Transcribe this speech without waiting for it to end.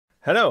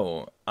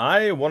Hello,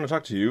 I want to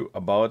talk to you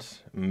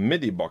about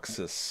MIDI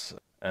boxes,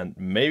 and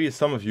maybe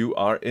some of you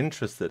are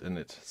interested in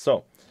it.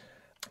 So,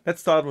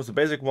 let's start with the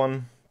basic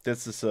one.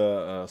 This is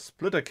a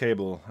splitter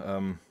cable.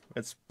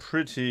 It's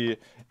pretty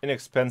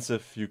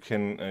inexpensive. You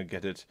can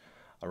get it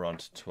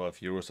around 12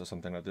 euros or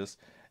something like this.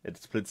 It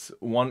splits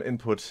one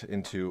input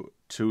into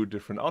two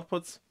different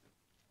outputs.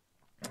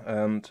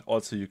 And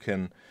also you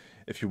can,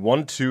 if you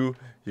want to,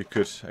 you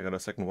could, I got a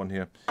second one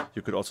here,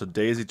 you could also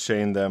daisy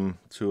chain them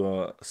to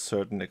a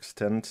certain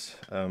extent.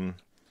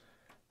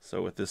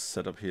 So with this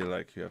setup here,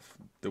 like you have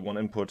the one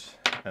input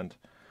and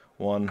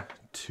 1,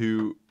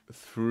 2,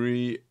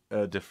 3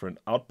 different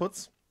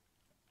outputs.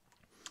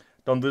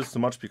 Don't do this too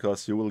much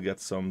because you will get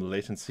some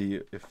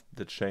latency if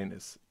the chain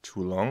is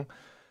too long.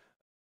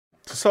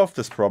 To solve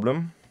this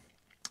problem,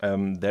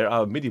 there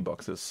are MIDI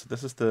boxes.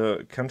 This is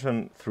the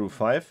Kenton Through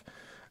 5.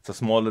 It's a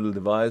small little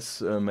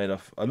device made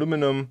of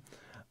aluminum.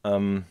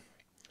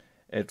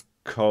 It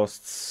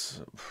costs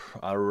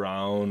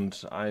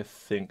around, I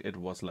think it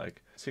was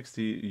like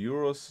 60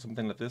 euros,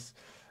 something like this,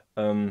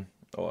 or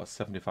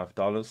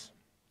 $75.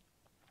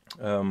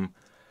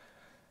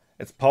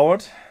 It's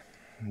powered.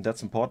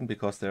 That's important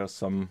because there are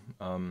some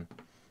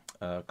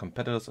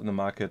competitors in the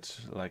market,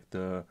 like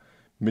the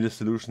MIDI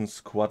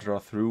Solutions Quadra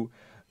Through,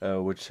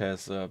 which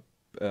has a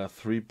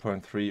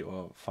 3.3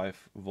 or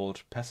 5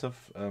 volt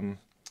passive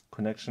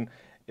connection.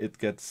 It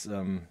gets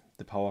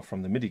the power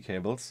from the MIDI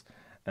cables,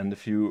 and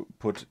if you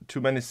put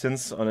too many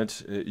synths on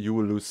it, you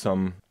will lose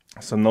some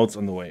notes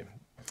on the way.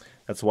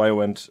 That's why I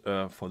went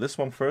for this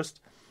one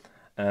first,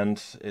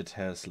 and it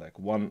has like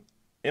one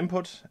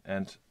input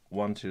and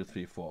 1, 2,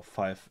 3, 4,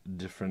 5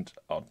 different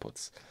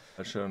outputs.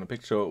 I'll show in a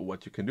picture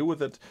what you can do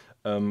with it.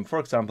 For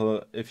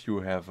example, if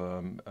you have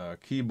a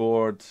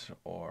keyboard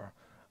or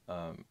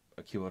a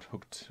keyboard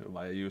hooked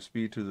via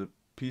USB to the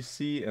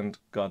PC and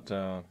got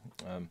a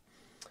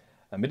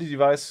MIDI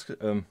device,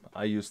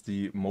 I use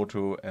the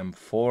Moto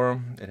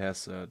M4. It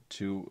has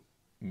two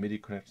MIDI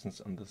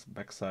connections on this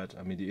backside,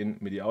 a MIDI in,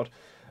 MIDI out.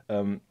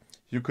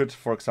 You could,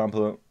 for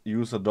example,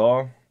 use a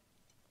DAW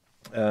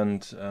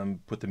and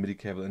put the MIDI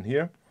cable in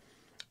here,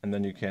 and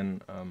then you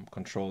can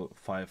control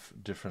 5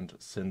 different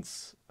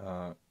synths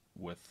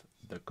with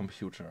the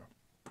computer.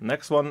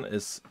 Next one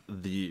is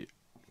the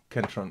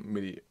Kenton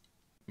MIDI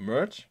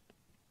Merge.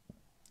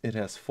 It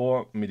has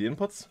 4 MIDI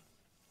inputs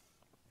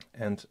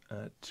and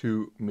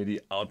 2 MIDI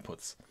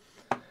outputs,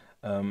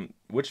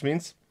 which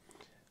means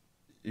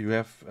you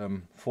have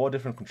 4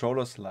 different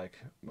controllers, like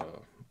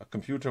a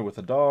computer with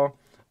a DAW,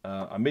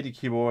 a MIDI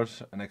keyboard,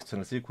 an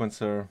external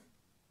sequencer,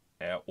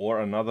 or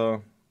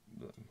another,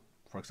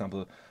 for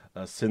example,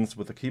 synths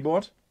with a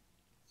keyboard,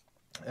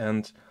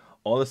 and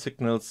all the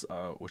signals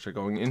which are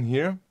going in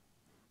here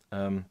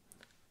are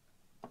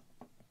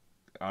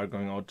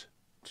going out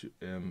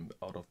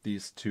of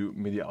these 2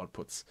 MIDI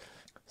outputs.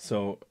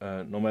 So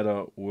no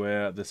matter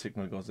where the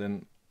signal goes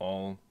in,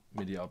 all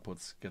MIDI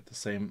outputs get the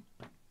same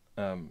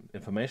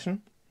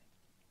information.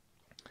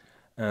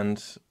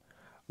 And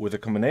with a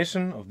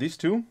combination of these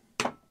two,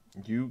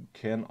 you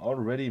can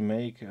already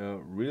make a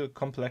real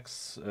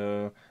complex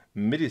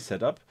MIDI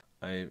setup.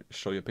 I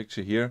show you a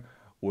picture here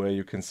where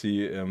you can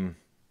see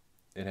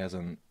it has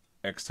an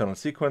external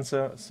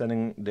sequencer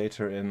sending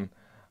data in,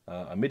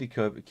 a MIDI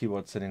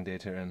keyboard sending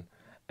data in,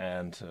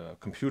 and a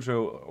computer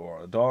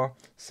or a DAW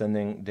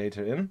sending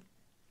data in.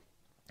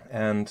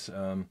 And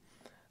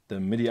the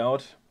MIDI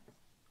out,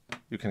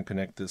 you can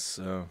connect this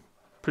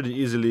pretty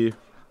easily.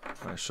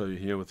 I'll show you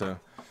here with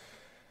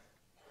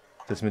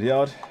this MIDI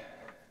out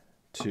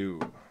to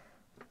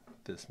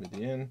this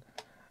MIDI in,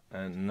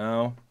 and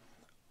now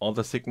all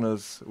the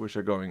signals which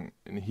are going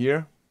in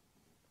here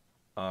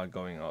are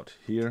going out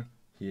here,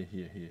 here,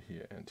 here, here,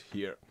 here, and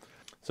here.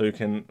 So you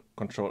can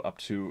control up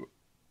to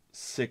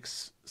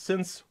 6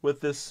 synths with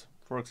this.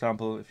 For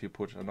example, if you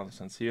put another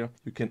synth here,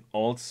 you can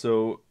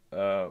also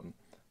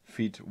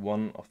feed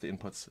one of the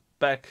inputs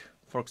back,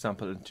 for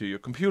example, into your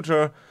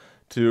computer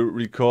to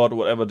record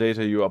whatever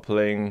data you are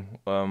playing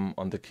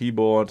on the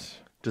keyboard.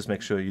 Just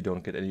make sure you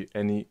don't get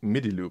any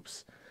MIDI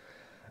loops.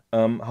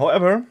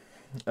 However,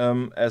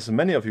 as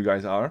many of you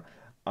guys are,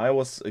 I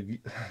was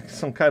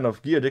some kind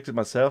of gear addicted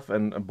myself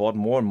and bought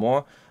more and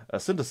more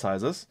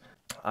synthesizers.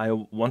 I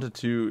wanted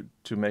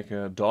to make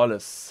a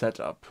DAW-less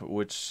setup,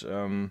 which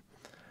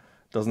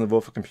doesn't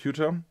involve a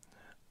computer.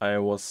 I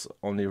was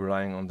only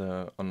relying on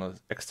the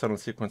external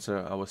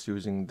sequencer. I was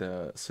using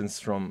the synths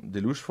from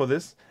Deluge for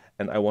this,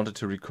 and I wanted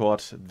to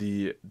record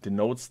the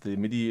notes, the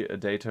MIDI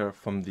data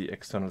from the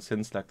external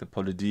synths, like the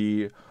Poly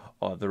D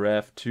or the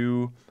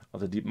Rev2 or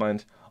the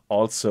DeepMind,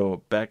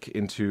 also back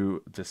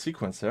into the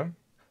sequencer.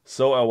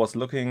 So I was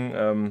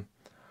looking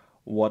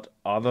what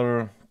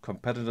other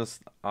competitors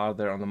are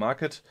there on the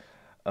market.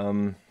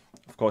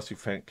 Of course, you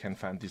can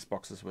find these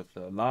boxes with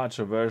a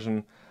larger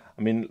version.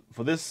 I mean,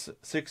 for this,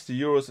 60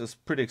 euros is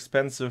pretty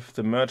expensive.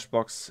 The Merge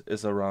box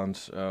is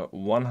around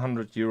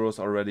 100 euros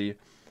already.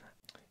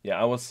 Yeah,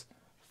 I was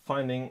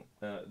finding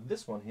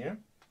this one here.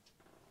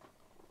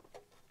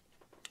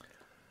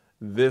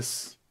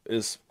 This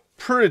is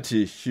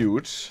pretty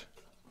huge.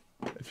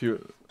 if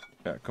you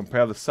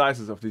compare the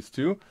sizes of these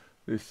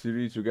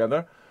three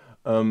together,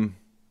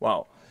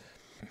 wow.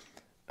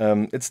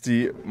 It's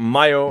the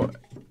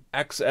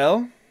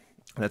MioXL.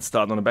 Let's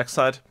start on the back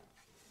side.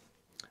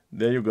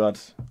 There you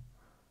got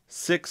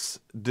 6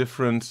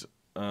 different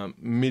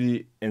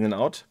MIDI in and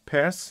out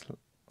pairs.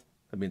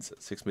 That means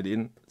 6 MIDI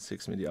in,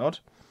 6 MIDI out.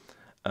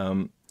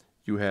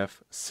 You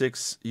have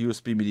 6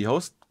 USB MIDI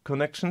host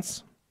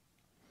connections,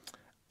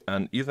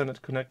 an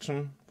Ethernet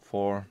connection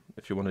for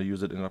if you want to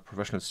use it in a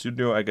professional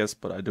studio, I guess,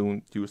 but I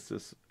don't use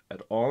this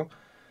at all.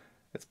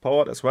 It's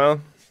powered as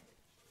well.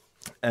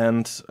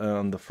 And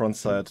on the front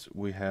side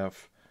we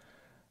have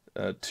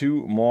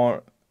 2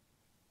 more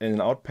in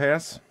and out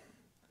pairs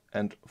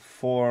and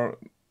 4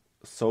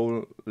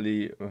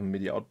 solely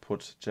MIDI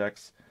output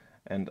jacks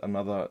and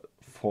another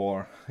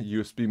 4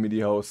 USB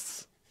MIDI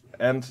hosts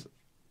and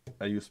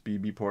a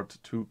USB B port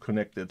to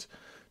connect it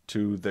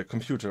to the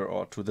computer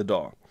or to the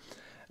DAW.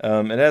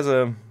 It has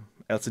a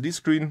LCD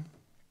screen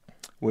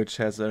which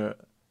has a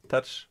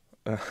touch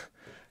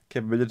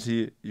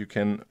capability. You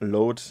can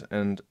load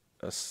and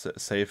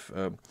save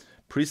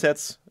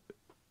presets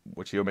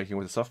which you're making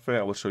with the software.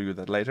 I will show you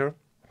that later.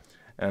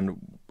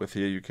 And with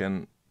here you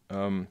can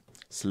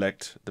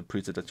select the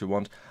preset that you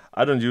want.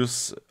 I don't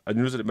use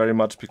it very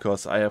much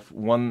because I have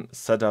one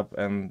setup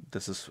and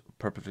this is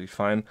perfectly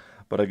fine.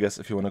 But I guess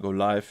if you want to go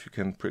live, you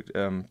can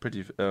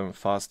pretty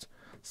fast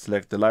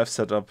select the live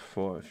setup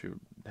for if you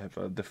have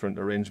a different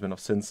arrangement of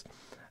synths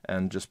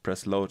and just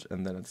press load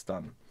and then it's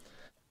done.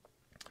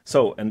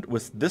 So, and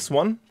with this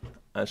one,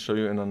 I'll show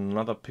you in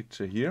another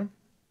picture here.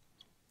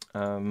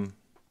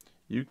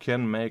 You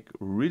can make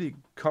really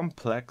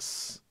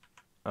complex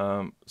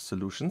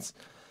solutions.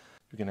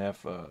 You can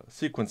have a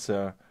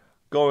sequencer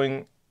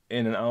going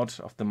in and out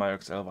of the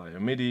MioXL via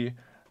MIDI.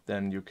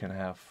 Then you can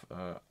have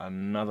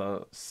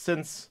another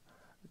synth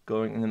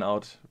going in and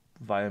out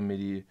via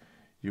MIDI.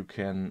 You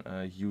can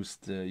use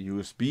the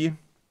USB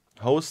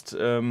host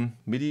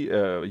MIDI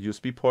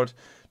USB port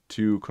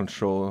to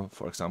control,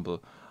 for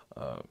example,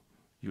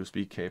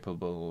 USB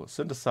capable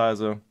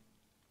synthesizer.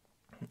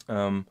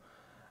 And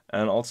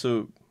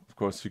also, of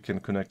course, you can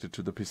connect it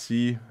to the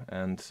PC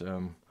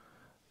and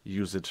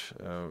use it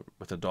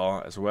with a DAW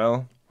as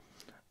well.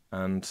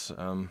 And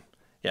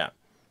yeah,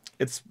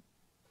 it's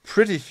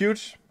pretty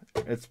huge.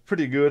 It's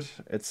pretty good.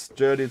 It's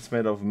sturdy. It's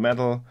made of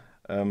metal.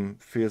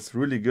 Feels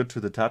really good to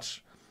the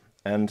touch.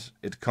 And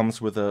it comes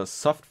with a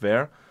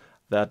software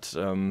that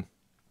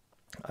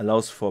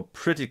allows for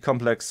pretty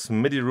complex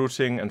MIDI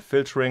routing and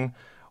filtering,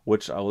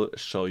 which I will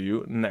show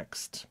you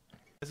next.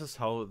 This is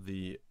how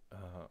the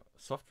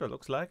software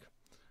looks like,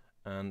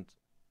 and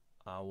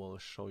I will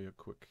show you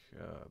quick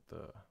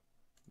the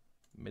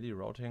MIDI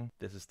routing.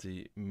 This is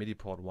the MIDI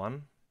port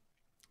 1,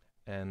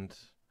 and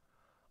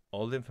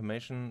all the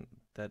information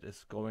that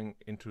is going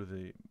into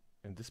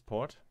this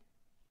port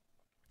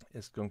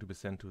is going to be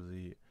sent to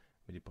the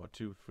MIDI port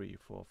 2, 3,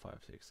 4,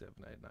 5, 6, 7,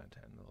 8, 9,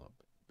 10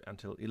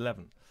 until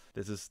 11.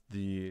 This is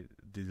the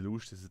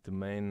deluge. This is the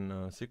main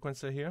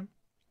sequencer here,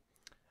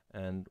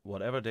 and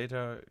whatever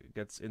data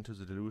gets into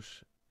the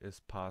deluge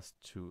is passed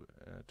to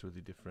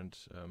the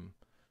different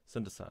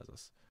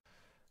synthesizers.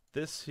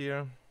 This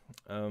here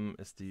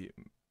is the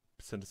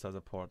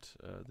synthesizer port,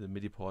 the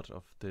MIDI port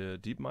of the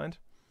DeepMind,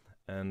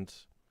 and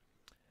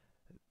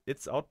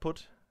its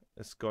output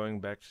is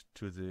going back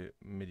to the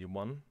MIDI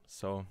 1.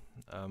 So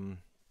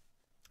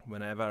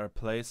whenever I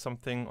play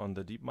something on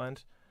the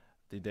DeepMind,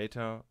 the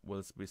data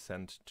will be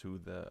sent to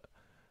the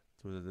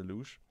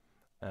deluge,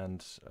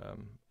 and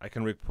I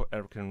can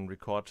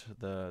record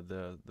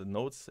the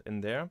notes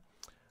in there.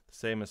 The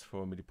same as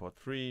for MIDI port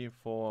 3,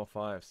 4,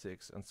 5,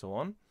 6, and so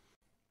on.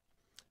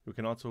 You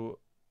can also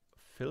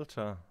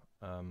filter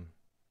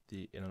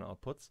the in and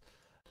outputs.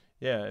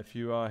 Yeah, if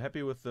you are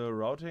happy with the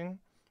routing,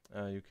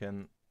 you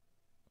can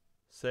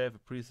save a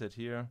preset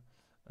here.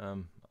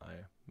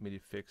 I MIDI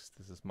fixed.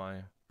 This is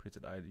my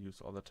preset I use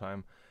all the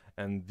time.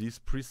 And these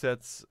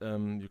presets,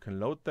 you can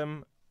load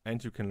them,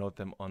 and you can load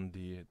them on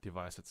the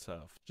device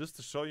itself. Just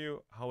to show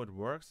you how it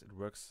works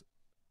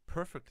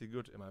perfectly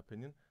good in my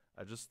opinion.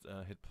 I just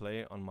hit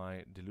play on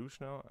my deluge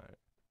now. I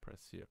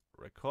press here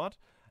record,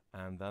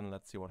 and then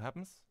let's see what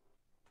happens.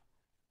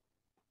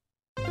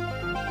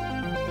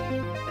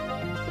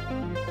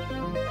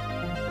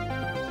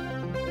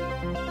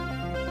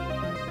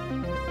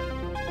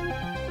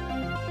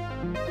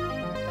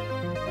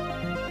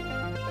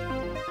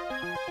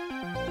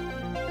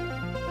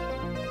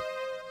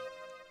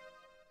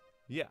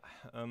 Yeah,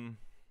 I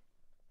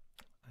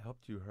hope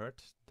you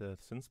heard the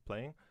synths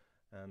playing,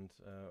 and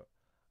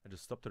I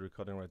just stopped the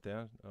recording right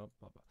there,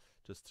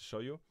 just to show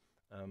you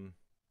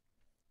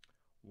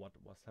what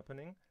was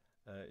happening.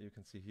 You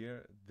can see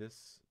here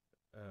this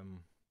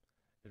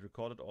it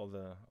recorded all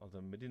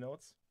the MIDI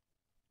notes.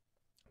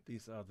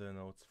 These are the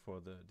notes for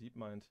the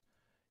DeepMind.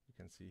 You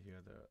can see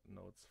here the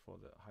notes for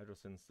the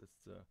Hardwaresynth. It's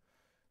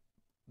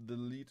the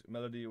lead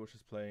melody which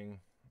is playing,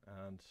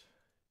 and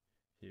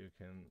here you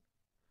can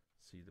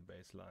see the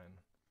bass line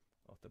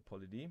of the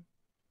Poly D,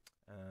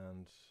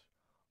 and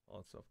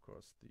also of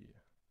course the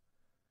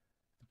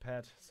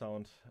pad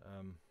sound,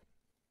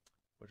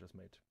 which is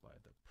made by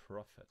the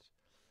Prophet.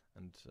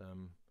 And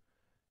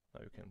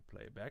now you can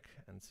play back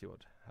and see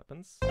what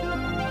happens.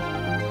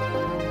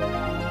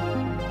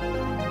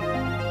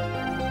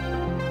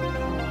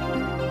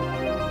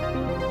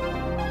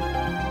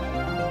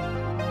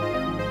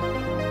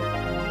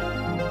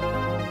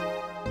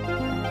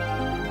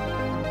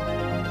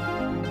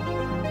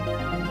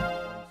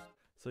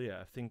 So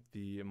yeah, I think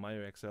the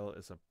MioXL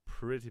is a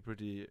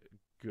pretty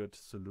good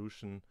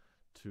solution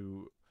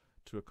to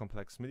a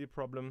complex MIDI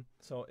problem.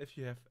 So if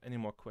you have any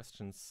more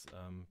questions,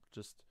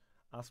 just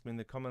ask me in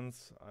the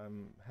comments.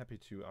 I'm happy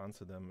to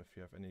answer them if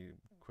you have any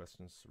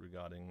questions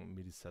regarding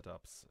MIDI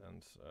setups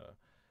and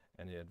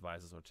any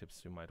advices or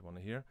tips you might want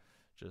to hear.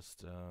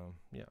 Just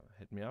yeah,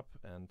 hit me up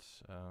and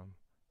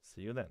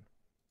see you then.